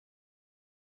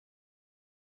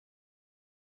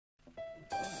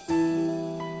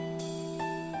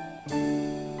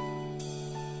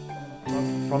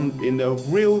in the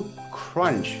real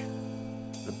crunch,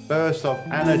 the burst of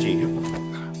energy,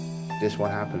 this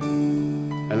one happened.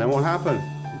 And then what happened?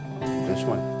 This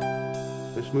one,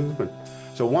 this movement.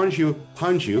 So once you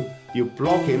punch you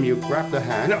block him, you grab the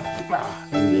hand,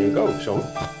 and there you go. So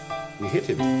you hit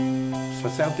him. It's for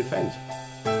self-defense.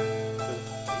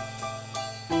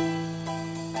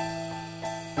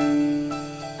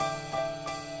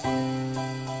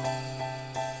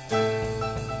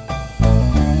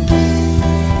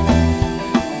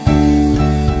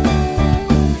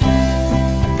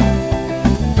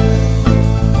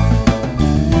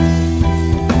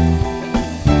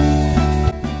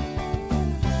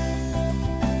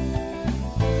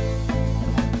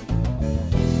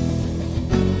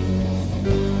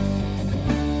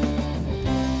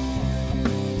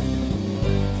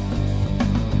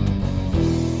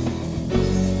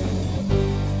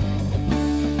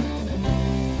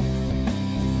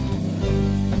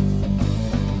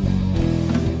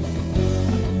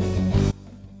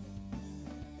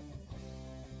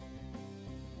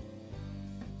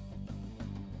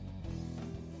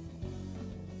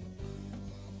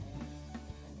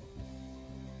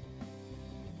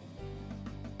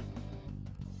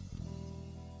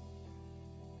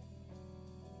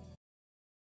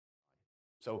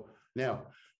 So now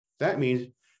that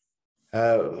means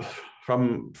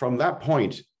from that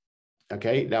point,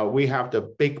 okay, now we have the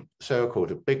big circle,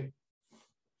 the big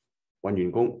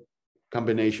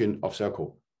combination of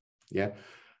circle. Yeah.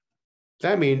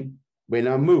 That means when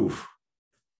I move,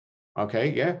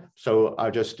 okay, yeah. So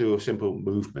I'll just do simple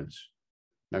movements.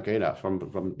 Okay, now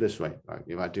from this way, right?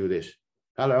 If I do this,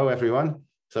 hello everyone.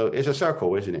 So it's a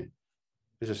circle, isn't it?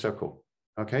 It's a circle.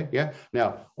 Okay, yeah.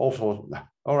 Now also,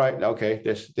 all right, okay,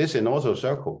 this is also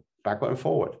circle, backward and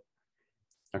forward.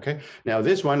 Okay, now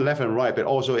this one left and right, but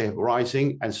also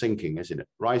rising and sinking, isn't it?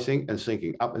 Rising and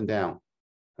sinking, up and down.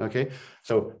 Okay,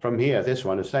 so from here, this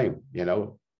one the same, you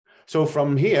know. So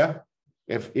from here,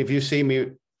 if you see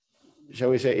me, shall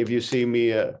we say, if you see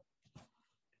me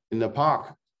in the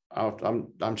park,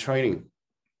 I'm training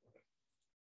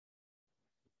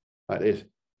like this.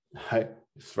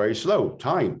 It's very slow.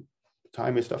 Time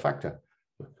is the factor,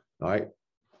 right?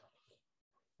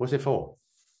 What's it for?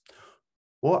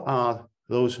 What are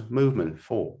those movements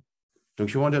for?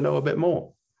 Don't you want to know a bit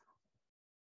more?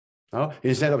 No?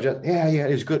 Instead of just, yeah,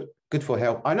 it's good for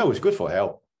health. I know it's good for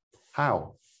health.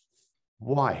 How?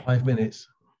 Why? 5 minutes.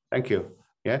 Thank you.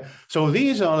 Yeah. So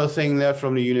these are the things that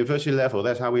from the university level,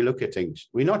 that's how we look at things.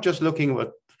 We're not just looking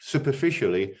at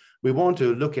superficially. We want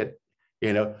to look at,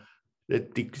 you know,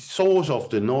 the source of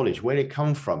the knowledge, where it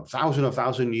comes from,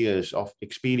 thousand years of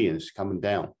experience coming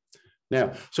down.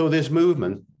 Now, so this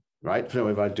movement, right? So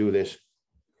if I do this,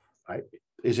 right?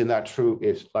 Isn't that true?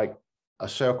 It's like a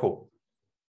circle.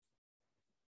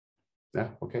 Yeah,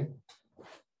 okay.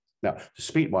 Now,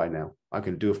 speed-wise now, I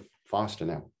can do it faster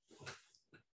now.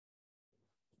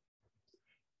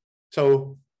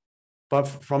 So, but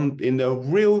from in the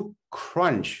real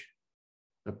crunch,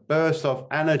 the burst of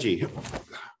energy,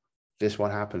 this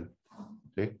what happened.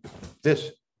 See?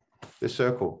 This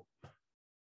circle,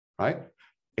 right?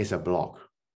 It's a block.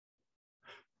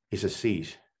 It's a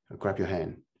seize. Grab your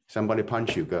hand. Somebody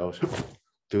punch you, girls.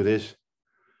 Do this.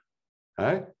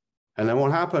 Right? And then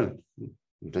what happened?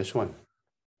 This one.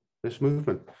 This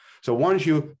movement. So once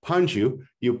you punch you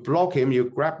block him,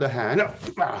 you grab the hand,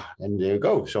 and there you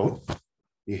go. So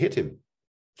you hit him.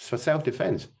 It's for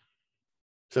self-defense.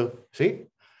 So see,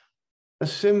 a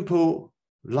simple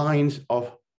lines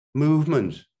of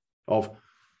movements, of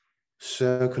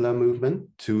circular movement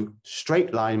to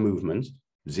straight line movements,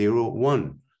 0,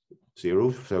 1.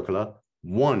 0, circular,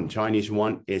 1, Chinese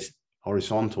 1 is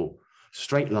horizontal,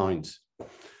 straight lines,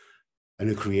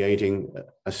 and creating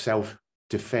a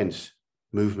self-defense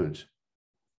movement.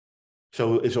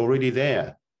 So it's already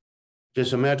there.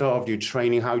 Just a matter of you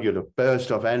training how you the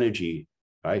burst of energy,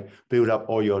 right? Build up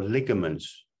all your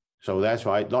ligaments. So that's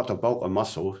why not the bulk of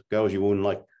muscle. Girls, you wouldn't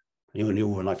like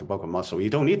the bulk of muscle. You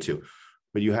don't need to,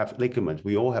 but you have ligaments.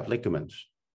 We all have ligaments.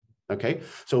 Okay.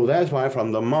 So that's why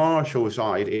from the martial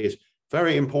side is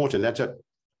very important. That's a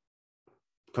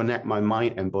connect my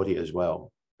mind and body as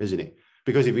well, isn't it?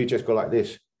 Because if you just go like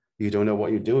this, you don't know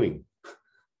what you're doing.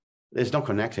 It's not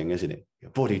connecting, isn't it?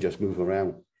 Your body just moves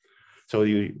around. So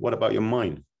what about your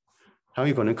mind? How are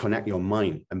you going to connect your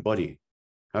mind and body?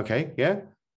 Okay, yeah.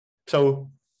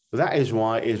 So that is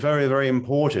why it's very, very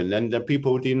important. And the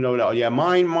people didn't know that, oh, yeah,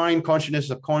 mind, consciousness,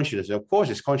 subconscious. Of course,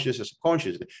 it's consciousness,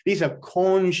 subconscious. These are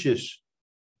conscious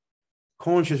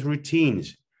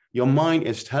routines. Your mind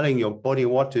is telling your body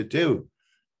what to do.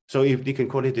 So if you can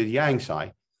call it the yang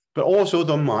side, But also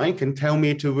the mind can tell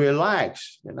me to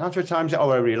relax. And after times, oh,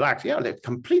 I relax. Yeah, they're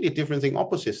completely different thing,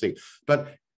 opposite thing.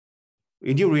 But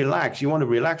when you relax, you want to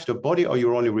relax the body or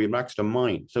you want to relax the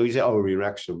mind? So you say, oh,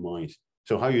 relax the mind.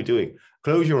 So how are you doing?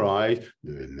 Close your eyes.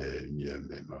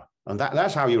 And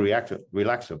that's how you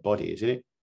relax the body, isn't it?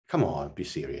 Come on, be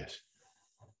serious.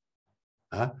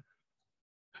 Huh?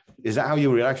 Is that how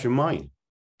you relax your mind?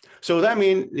 So that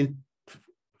means in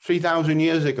 3,000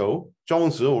 years ago,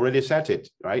 Zhuangzi already said it,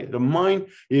 right? The mind,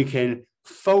 you can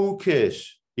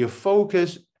focus, you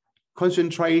focus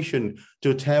concentration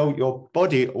to tell your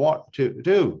body what to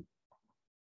do.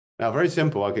 Now, very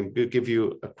simple. I can give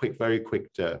you a quick, very quick,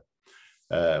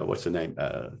 what's the name?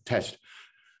 Test.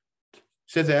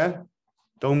 Sit there,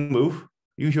 don't move,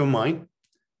 use your mind.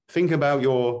 Think about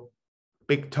your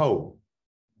big toe,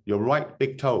 your right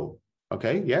big toe.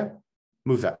 Okay, yeah?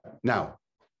 Move that. Now,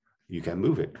 you can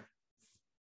move it.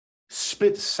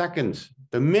 Split seconds.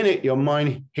 The minute your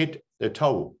mind hit the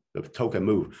toe can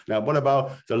move. Now, what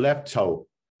about the left toe,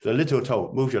 the little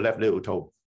toe? Move your left little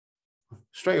toe.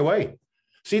 Straight away.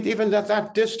 See, even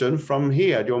that distance from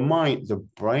here, your mind, the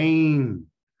brain,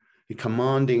 you're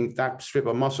commanding that strip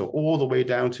of muscle all the way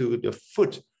down to the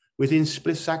foot. Within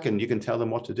split second, you can tell them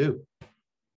what to do.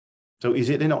 So is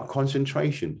it not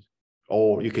concentration?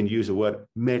 Or you can use the word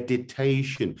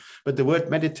meditation. But the word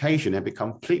meditation has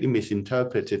become completely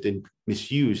misinterpreted and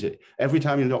misused. Every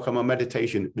time you talk about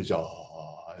meditation, it's,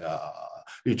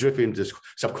 you drift into the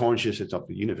subconsciousness of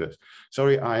the universe.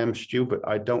 Sorry, I am stupid.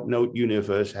 I don't know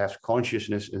universe has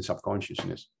consciousness and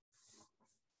subconsciousness.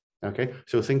 Okay,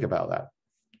 so think about that.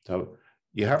 So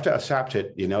you have to accept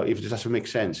it, you know, if it doesn't make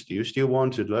sense. Do you still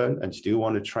want to learn and still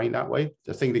want to train that way?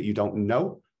 The thing that you don't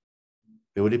know,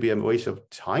 would it be a waste of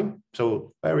time?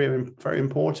 So very, very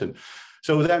important.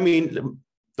 So that means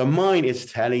the mind is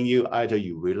telling you either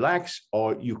you relax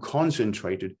or you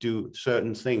concentrate to do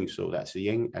certain things. So that's the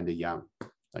yin and the yang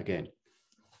again.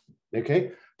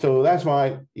 Okay, so that's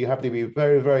why you have to be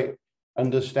very, very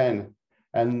understand.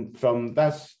 And from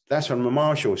that's from the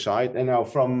martial side. And now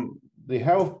from the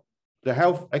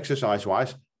health exercise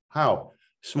wise, how?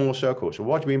 Small circle. So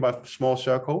what do you mean by small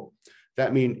circle?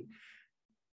 That means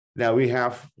now we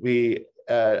have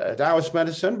Taoist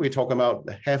medicine, we talk about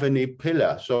the heavenly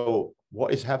pillar. So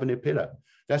what is heavenly pillar?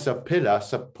 That's a pillar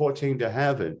supporting the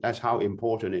heaven. That's how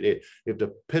important it is. If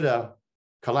the pillar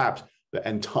collapsed, the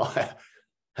entire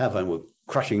heaven will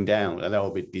crushing down and there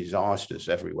will be disasters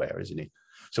everywhere, isn't it?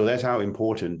 So that's how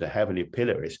important the heavenly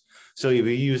pillar is. So if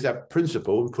we use that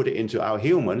principle and put it into our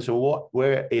human, so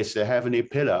where is the heavenly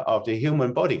pillar of the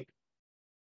human body?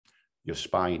 Your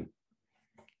spine.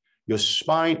 Your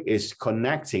spine is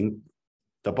connecting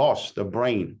the boss, the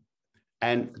brain,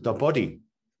 and the body,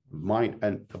 mind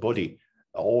and the body,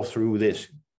 all through this.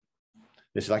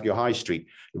 It's like your high street.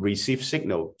 Receive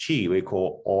signal, qi, we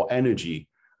call, or energy,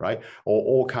 right? Or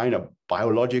all kind of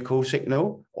biological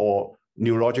signal, or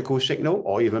neurological signal,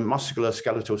 or even muscular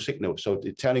skeletal signal. So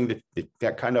they're telling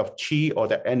that kind of qi or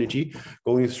that energy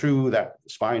going through that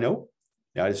spinal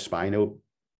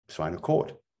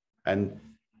cord, and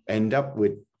end up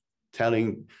with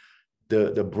telling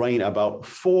the brain about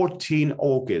 14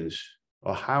 organs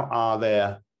or how are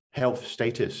their health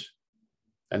status.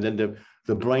 And then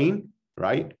the brain,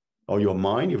 right, or your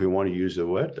mind, if you want to use the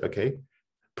word, okay,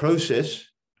 process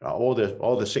all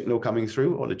the signal coming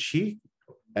through, all the qi,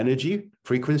 energy,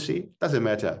 frequency, doesn't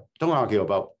matter. Don't argue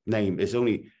about name. It's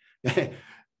only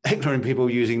ignorant people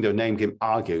using the name keep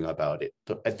arguing about it.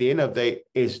 So at the end of the day,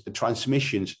 is the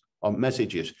transmissions of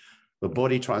messages. The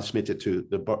body transmitted to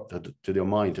your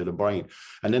mind, to the brain,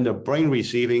 and then the brain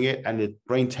receiving it, and the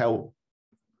brain send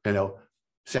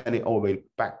it all the way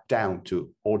back down to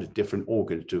all the different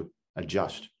organs to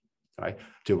adjust, right?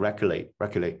 To regulate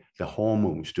the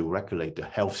hormones, to regulate the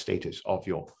health status of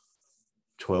your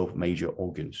 12 major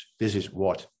organs. This is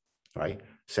what, right,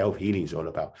 self-healing is all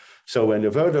about. So when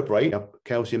the vertebrae have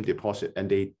calcium deposit and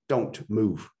they don't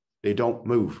move,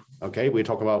 okay? We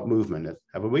talk about movement,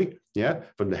 haven't we? Yeah,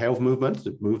 from the health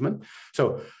movement,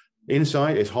 So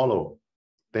inside is hollow.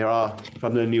 There are,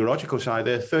 from the neurological side,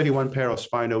 there are 31 pair of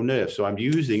spinal nerves. So I'm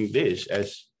using this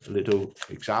as a little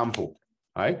example,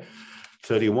 right?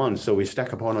 31, so we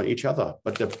stack upon each other.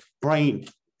 But the brain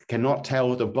cannot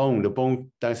tell the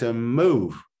bone doesn't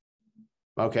move,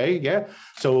 okay? Yeah,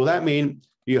 so that means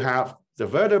you have the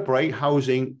vertebrae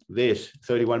housing this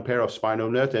 31 pair of spinal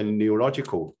nerves and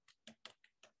neurological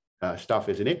stuff,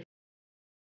 isn't it?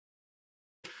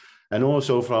 And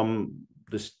also from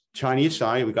the Chinese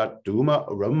side, we got Duma,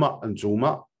 Roma, and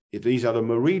Zuma. These are the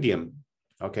meridian,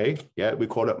 okay? Yeah, we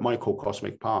call it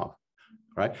microcosmic path,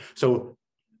 right? So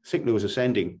signals are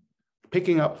sending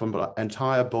picking up from the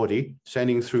entire body,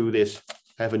 sending through this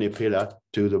heavenly pillar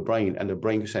to the brain, and the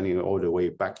brain sending it all the way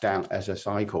back down as a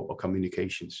cycle of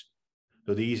communications.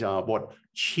 So these are what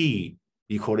qi,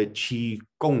 you call it qi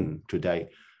gong today.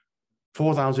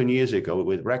 4,000 years ago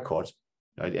with records,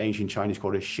 the ancient Chinese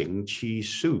called it xing qi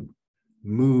su,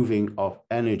 moving of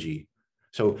energy.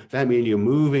 So that means you're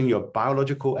moving your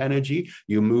biological energy,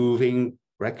 you're moving,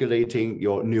 regulating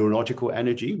your neurological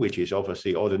energy, which is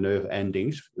obviously all the nerve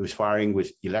endings, is firing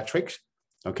with electrics,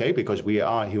 okay? Because we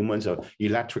are humans of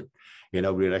electric,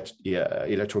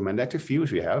 electromagnetic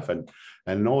fields we have,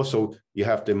 and also you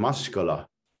have the muscular,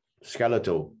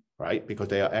 skeletal, right? Because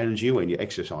they are energy when you're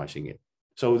exercising it.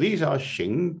 So these are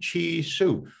xing qi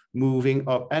su, moving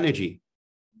of energy.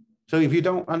 So if you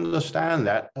don't understand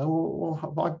that,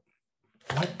 why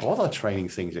bother training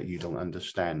things that you don't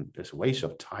understand? It's a waste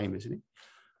of time, isn't it?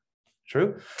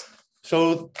 True.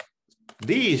 So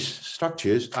these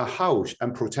structures are housed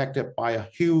and protected by a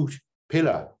huge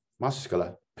pillar,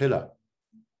 muscular pillar.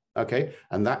 Okay,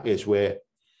 and that is where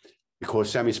we call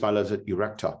semi-spinal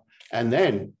erector. And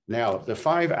then now the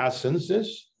 5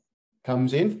 essences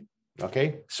comes in.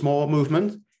 Okay, small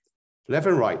movement, left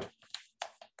and right,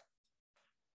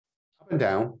 up and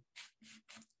down,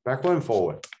 backward and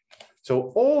forward.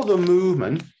 So all the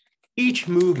movement, each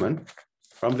movement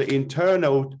from the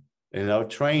internal,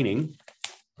 training,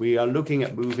 we are looking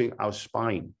at moving our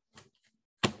spine.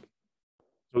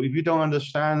 So if you don't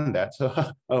understand that,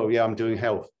 oh yeah, I'm doing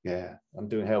health. Yeah, I'm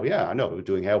doing health. Yeah, I know we're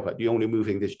doing health, but you're only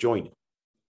moving this joint.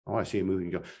 Oh, I see you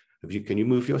moving your. Can you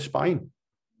move your spine?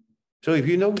 So if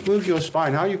you don't move your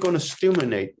spine, how are you going to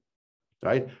stimulate,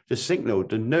 right, the signal,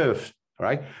 the nerves,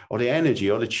 right, or the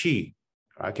energy or the qi,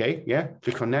 okay, yeah,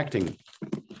 to connecting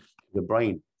the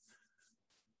brain.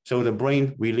 So the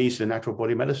brain releases the natural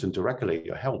body medicine to regulate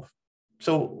your health.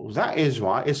 So that is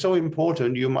why it's so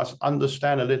important. You must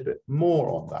understand a little bit more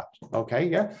on that, okay,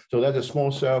 yeah. So that's a small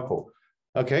circle,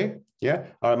 okay, yeah.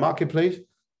 All right, mark it, please.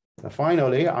 And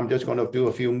finally, I'm just going to do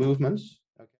a few movements.